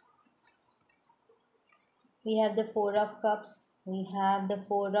Sword. We have the four of cups. We have the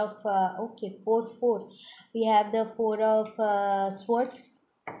four of okay, four. We have the four of swords.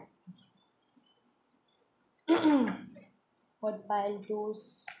 What pile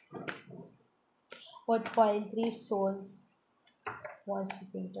twos? What pile three souls wants to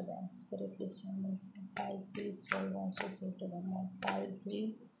say to them? Spirit, please show me. Pile three soul wants to say to them. What pile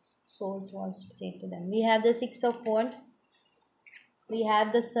three souls wants to say to them? We have the six of wands. We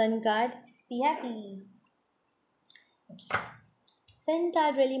have the sun card. Be happy. Okay. Sun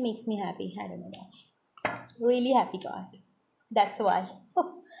card really makes me happy. I don't know why. Just really happy card. That's why.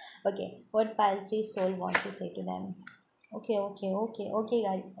 Okay. What pile three soul wants to say to them? Okay,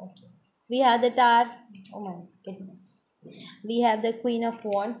 guys. Okay. We have the Tower. Oh my goodness. We have the Queen of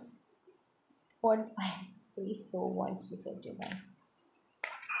Wands. What pile three soul wants to say to them?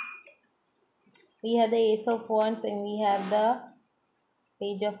 We have the Ace of Wands and we have the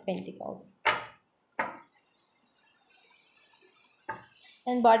Page of Pentacles.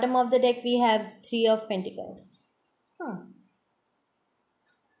 And bottom of the deck we have Three of Pentacles.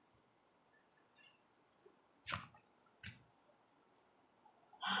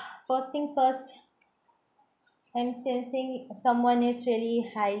 First thing first, I'm sensing someone is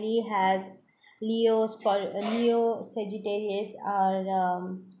really highly has Leo, Sagittarius,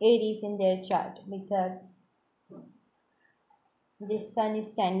 or Aries in their chart, because this sun is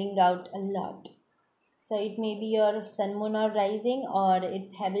standing out a lot. So it may be your sun, moon, or rising, or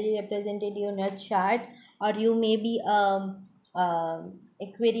it's heavily represented in your chart, or you may be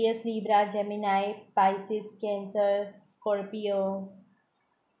Aquarius, Libra, Gemini, Pisces, Cancer, Scorpio.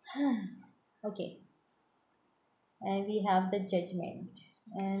 Okay, and we have the Judgment,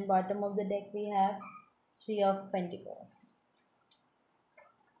 and bottom of the deck we have Three of Pentacles.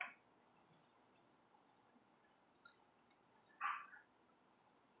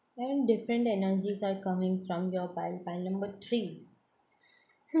 And different energies are coming from your pile number 3.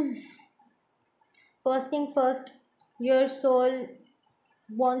 First thing first, your soul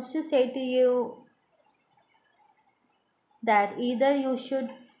wants to say to you that either you should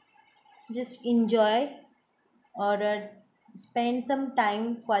just enjoy, or spend some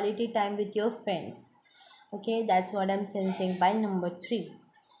time, quality time with your friends. Okay, that's what I'm sensing by number 3.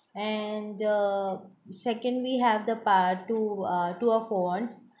 And second, we have the part two of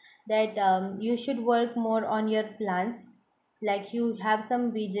wands, that you should work more on your plans, like you have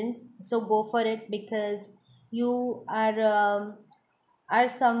some visions, so go for it, because you are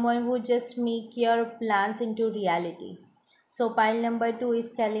someone who just make your plans into reality. So pile number 2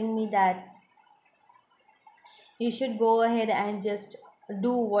 is telling me that you should go ahead and just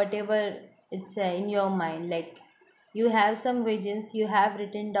do whatever it's in your mind, like you have some visions, you have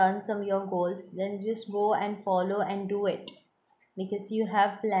written down some your goals, then just go and follow and do it, because you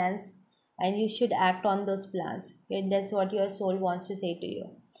have plans and you should act on those plans. Okay, that's what your soul wants to say to you.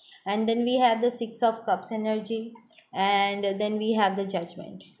 And then we have the Six of Cups energy, and then we have the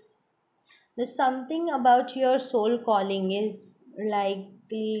Judgment. There's something about your soul calling is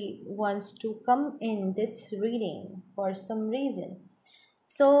likely wants to come in this reading for some reason.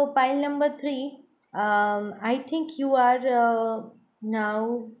 So pile number 3, I think you are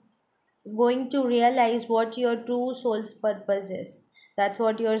now going to realize what your true soul's purpose is. That's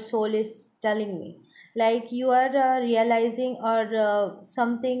what your soul is telling me. Like you are realizing, or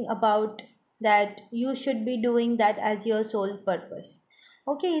something about that you should be doing that as your soul purpose.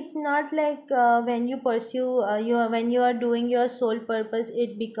 Okay, it's not like when you pursue your when you are doing your soul purpose,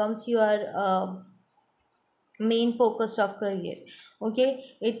 it becomes your main focus of career. Okay,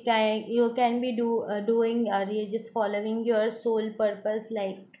 it can you can be doing you're just following your soul purpose,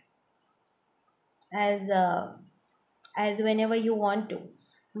 like as as whenever you want to,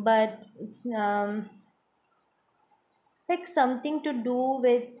 but it's like something to do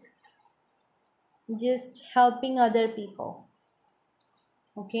with just helping other people.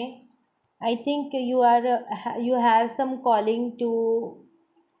 Okay, I think you are you have some calling to,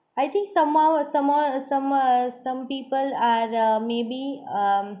 I think some people are maybe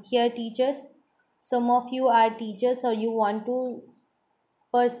here teachers. Some of you are teachers, or you want to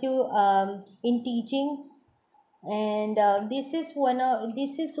pursue in teaching, and this is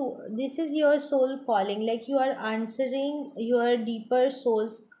your soul calling, like you are answering your deeper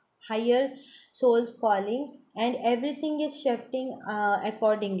soul's higher soul's calling, and everything is shifting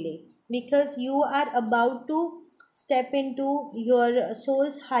accordingly, because you are about to step into your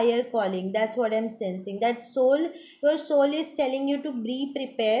soul's higher calling. That's what I'm sensing, that your soul is telling you to be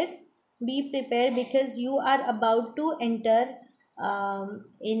prepared, because you are about to enter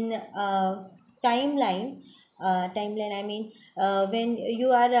in timeline, I mean, when you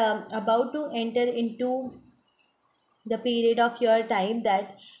are about to enter into the period of your time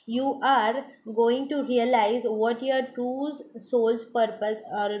that you are going to realize what your true soul's purpose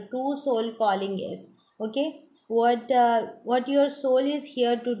or true soul calling is. Okay, what your soul is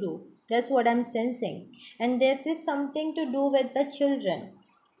here to do, that's what I'm sensing. And that is something to do with the children.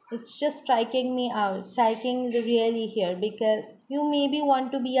 It's just striking really here, because you maybe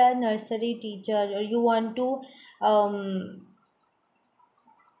want to be a nursery teacher, or you want to um,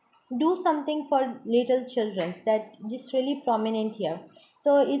 do something for little children, that just really prominent here.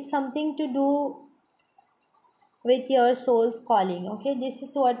 So it's something to do with your soul's calling. Okay, this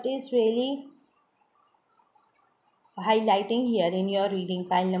is what is really highlighting here in your reading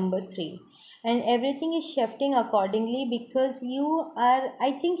pile number 3. And everything is shifting accordingly, because you are,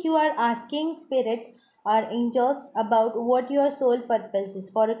 I think you are asking spirit or angels about what your soul purpose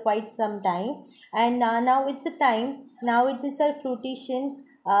is for quite some time. And now it's a time, now it is a fruition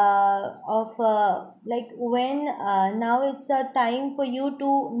of like when now it's a time for you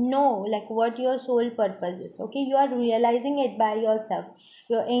to know like what your soul purpose is. Okay, you are realizing it by yourself.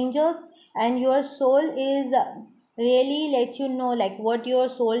 Your angels and your soul is really let you know like what your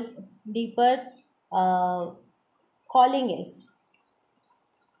soul's deeper uh, calling is.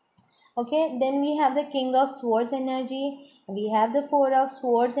 Okay, then we have the king of swords energy, we have the four of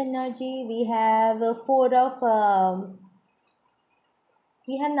swords energy, we have four of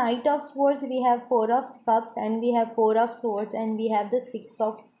we have knight of swords, we have four of cups, and we have four of swords, and we have the six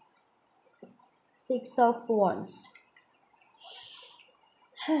of wands.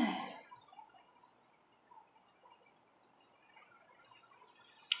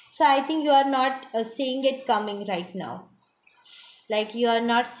 So I think you are not seeing it coming right now. Like you are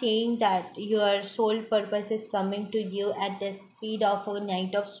not saying that your soul purpose is coming to you at the speed of a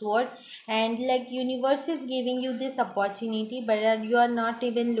knight of sword, and like universe is giving you this opportunity, but you are not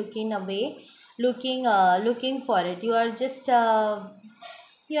even looking away, looking for it. You are just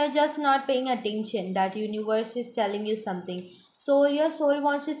not paying attention that universe is telling you something. So your soul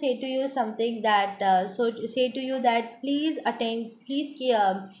wants to say to you something, that so to say to you that please attend, please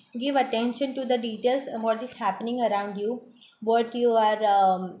give attention to the details of what is happening around you, what your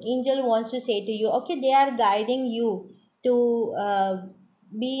angel wants to say to you. Okay, they are guiding you to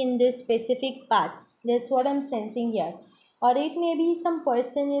be in this specific path. That's what I'm sensing here. Or it may be some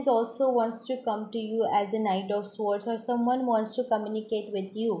person is also wants to come to you as a knight of swords, or someone wants to communicate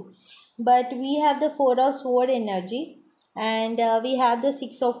with you. But we have the four of sword energy, and we have the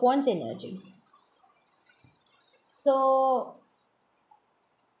six of wands energy. So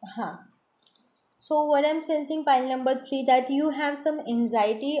huh. So what I'm sensing pile number 3, that you have some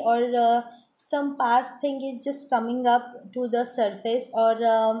anxiety, or some past thing is just coming up to the surface, or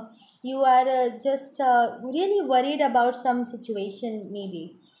you are just really worried about some situation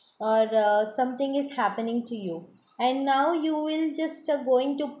maybe, or something is happening to you, and now you will just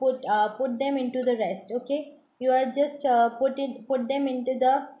going to put them into the rest. Okay, you are just put them into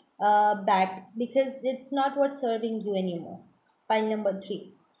the back, because it's not what serving you anymore. Pile number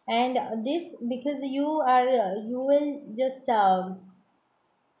 3. And this because you are you will just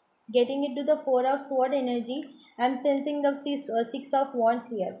getting into the four of sword energy. I'm sensing the six of wands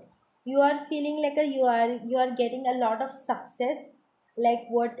here. You are feeling like you are getting a lot of success, like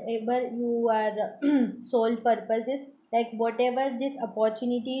whatever you are sole purpose is, like whatever this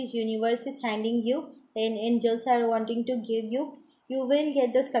opportunities universe is handing you and angels are wanting to give you, you will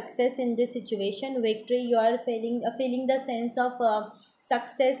get the success in this situation, victory. You are feeling the sense of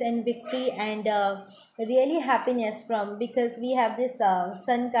success and victory, and really happiness from, because we have this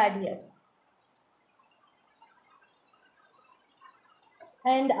sun card here.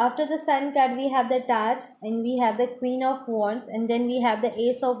 And after the sun card we have the tower, and we have the queen of wands, and then we have the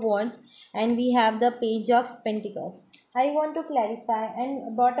ace of wands, and we have the page of pentacles. I want to clarify,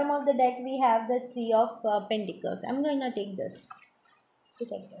 and bottom of the deck we have the three of pentacles. I'm going to take this,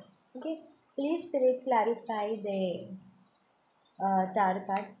 okay. Please spirit clarify the tarot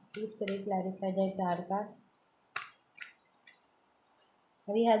card. Please spirit clarify the tarot card.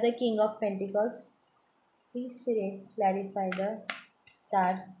 We have the king of pentacles. Please spirit clarify the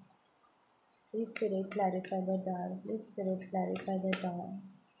tarot. Please spirit clarify the dark. Please spirit clarify the dark.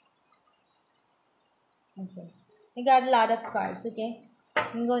 Okay. We got a lot of cards, okay?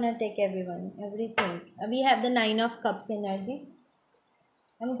 I'm gonna take everything. We have the nine of cups energy.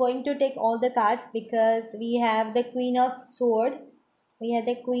 I'm going to take all the cards, because we have the queen of sword, we have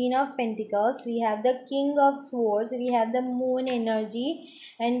the queen of pentacles, we have the king of swords, we have the moon energy,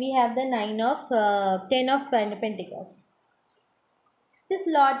 and we have the nine of ten of pentacles. This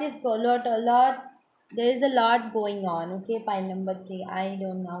lot is a lot. There is a lot going on. Okay, pile number 3. I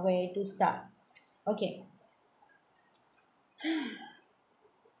don't know where to start. Okay,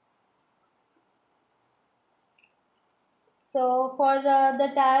 So for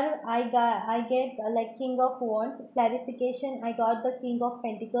the tarot, I get like King of Wands clarification. I got the King of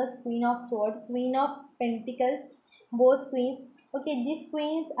Pentacles, Queen of Swords, Queen of Pentacles, both queens. Okay, these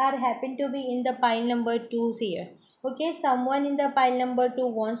queens are happen to be in the pile number twos here. Okay, someone in the pile number two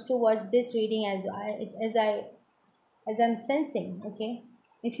wants to watch this reading as I'm sensing. Okay,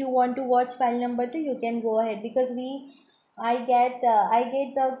 if you want to watch file number two, you can go ahead, because I get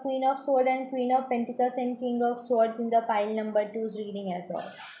the Queen of Swords and Queen of Pentacles and King of Swords in the pile number two's reading as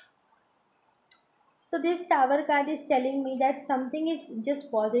well. So this Tower card is telling me that something is just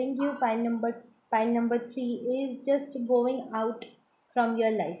bothering you. Pile number three is just going out from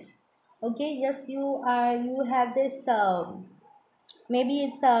your life. Okay, yes, you have this. Maybe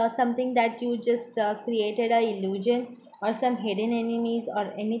it's something that you just created a illusion, or some hidden enemies,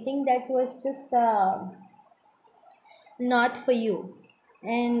 or anything that was just not for you.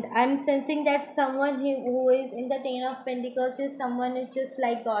 And I'm sensing that someone who is in the Ten of Pentacles is someone who's just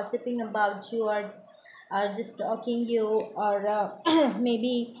like gossiping about you, or just talking you, or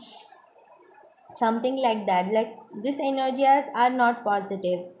maybe something like that. Like these energies are not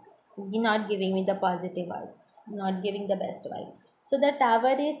positive. You're not giving me the positive vibes, not giving the best vibe. So the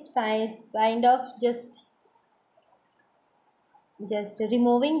Tower is kind of just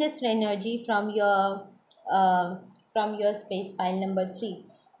removing this energy uh, from your space, pile number three.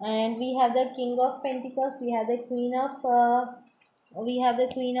 And we have the King of Pentacles, we have the Queen of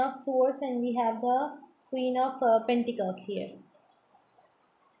Swords, and we have the Queen of Pentacles here.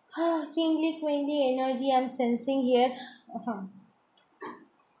 Kingly queenly energy I'm sensing here.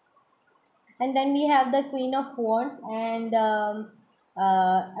 And then we have the Queen of Wands, and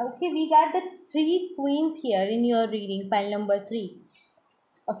okay, we got the three queens here in your reading, pile number three.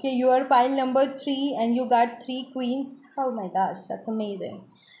 Okay, you are pile number three and you got three queens. Oh my gosh, that's amazing.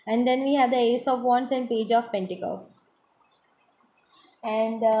 And then we have the Ace of Wands and Page of Pentacles.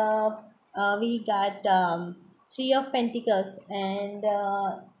 And we got Three of Pentacles and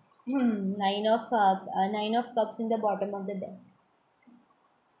Nine of Cups in the bottom of the deck.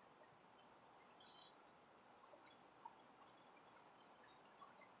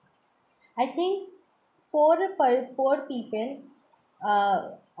 I think four people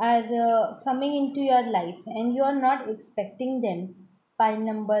are coming into your life, and you are not expecting them. Pile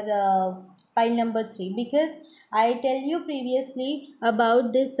number pile number three, because I tell you previously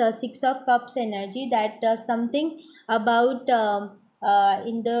about this Six of Cups energy, that something about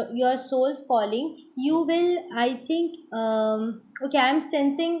in the your soul's calling. You will, I think. Okay, I'm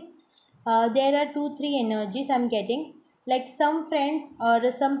sensing there are two three energies I'm getting, like some friends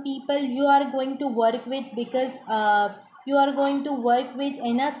or some people you are going to work with, because you are going to work with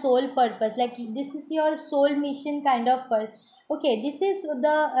in a soul purpose, like this is your soul mission kind of okay, this is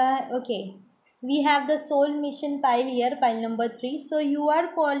the okay, we have the soul mission pile here, pile number three. So you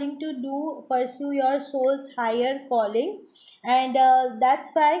are calling to do pursue your soul's higher calling, and that's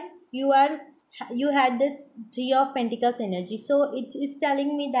why you had this Three of Pentacles energy. So it is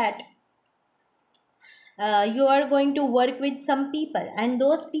telling me that you are going to work with some people, and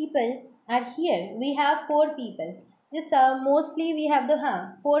those people are here. We have four people. This mostly we have the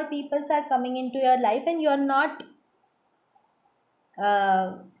four peoples are coming into your life, and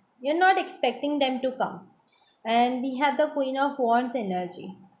uh, you're not expecting them to come. And we have the Queen of Wands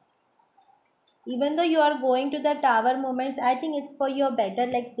energy. Even though you are going to the Tower moments, I think it's for your better.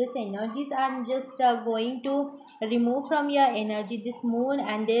 Like these energies are just going to remove from your energy this moon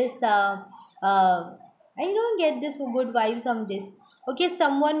and this I don't get this good vibes on this. Okay,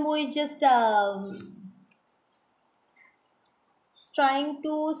 someone who is just trying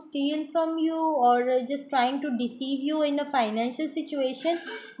to steal from you, or just trying to deceive you in a financial situation.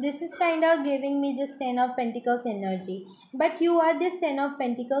 This is kind of giving me this Ten of Pentacles energy. But you are this Ten of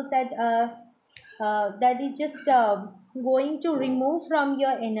Pentacles that is just going to remove from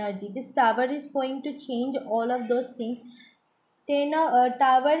your energy. This Tower is going to change all of those things.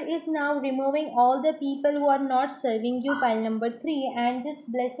 Tower is now removing all the people who are not serving you, pile number three, and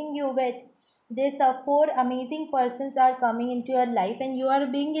just blessing you with this four amazing persons are coming into your life, and you are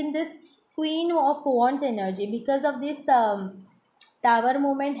being in this Queen of Wands energy. Because of this Tower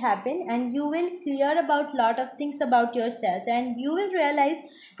moment happen, and you will clear about lot of things about yourself, and you will realize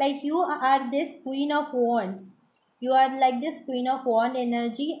like you are this Queen of Wands. You are like this Queen of Wand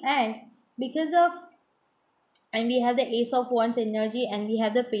energy, and because of, and we have the Ace of Wands energy, and we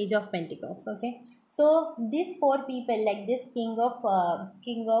have the Page of Pentacles. Okay, so these four people, like this King of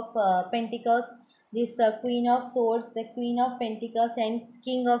Pentacles, this Queen of Swords, the Queen of Pentacles, and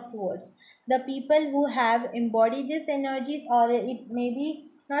King of Swords, the people who have embodied these energies, or it may be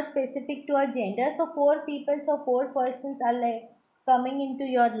not specific to a gender. So four people, so four persons are like coming into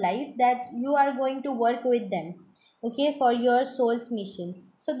your life, that you are going to work with them, okay, for your soul's mission.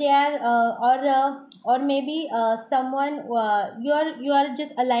 So they are or maybe someone, you are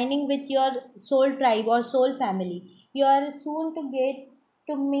just aligning with your soul tribe or soul family. You are soon to get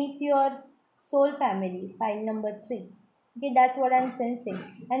to meet your soul family, pile number 3. Okay, that's what I'm sensing.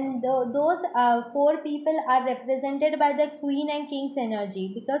 And those four people are represented by the queen and king's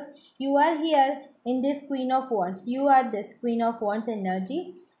energy, because you are here in this queen of wands, you are this queen of wands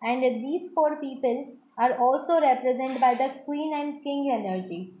energy. And these four people are also represented by the queen and king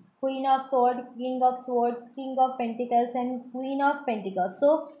energy, queen of sword, king of swords, king of pentacles, and queen of pentacles.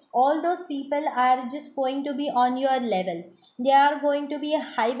 So all those people are just going to be on your level. They are going to be a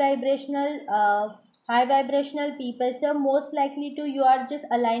high vibrational people. So most likely to, you are just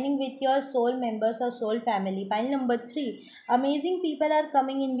aligning with your soul members or soul family. Pile number 3, amazing people are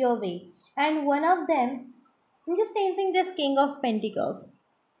coming in your way. And one of them, I'm just sensing this king of pentacles.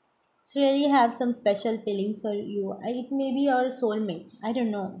 It's really have some special feelings for you. It may be your soulmate, I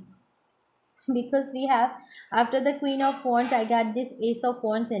don't know. Because we have, after the queen of wands, I got this ace of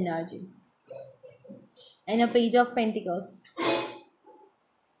wands energy and a page of pentacles.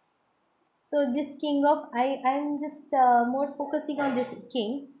 So this king of, I'm just more focusing on this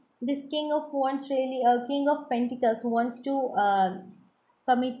king. This king of wands really, king of pentacles wants to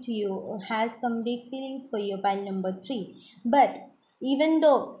commit to you, has some deep feelings for you, pile number 3. But even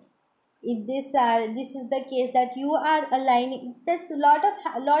though if this is the case, that you are aligning, there's a lot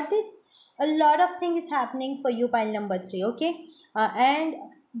of things is happening for you, pile number 3. Okay, and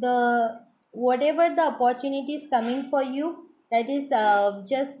the whatever the opportunity is coming for you, that is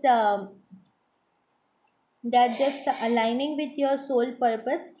just aligning with your soul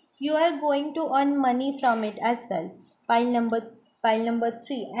purpose, you are going to earn money from it as well, pile number pile number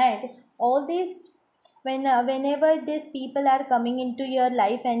 3. And all this, whenever these people are coming into your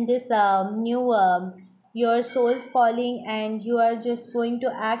life, and this new your soul's calling, and you are just going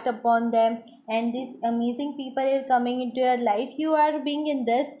to act upon them, and these amazing people are coming into your life, you are being in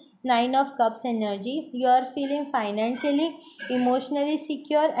this 9 of cups energy. You are feeling financially, emotionally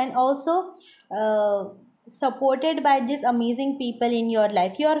secure, and also supported by these amazing people in your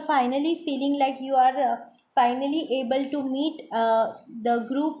life. You are finally feeling like you are finally able to meet the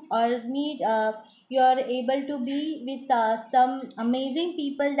group, or meet you are able to be with some amazing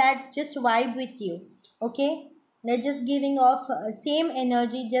people that just vibe with you. Okay, they're just giving off same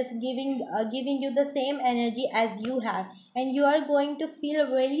energy, just giving you the same energy as you have, and you are going to feel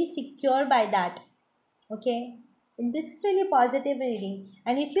really secure by that. Okay, and this is really positive reading.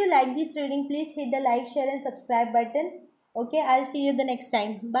 And if you like this reading, please hit the like, share, and subscribe button. Okay, I'll see you the next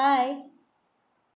time. Bye.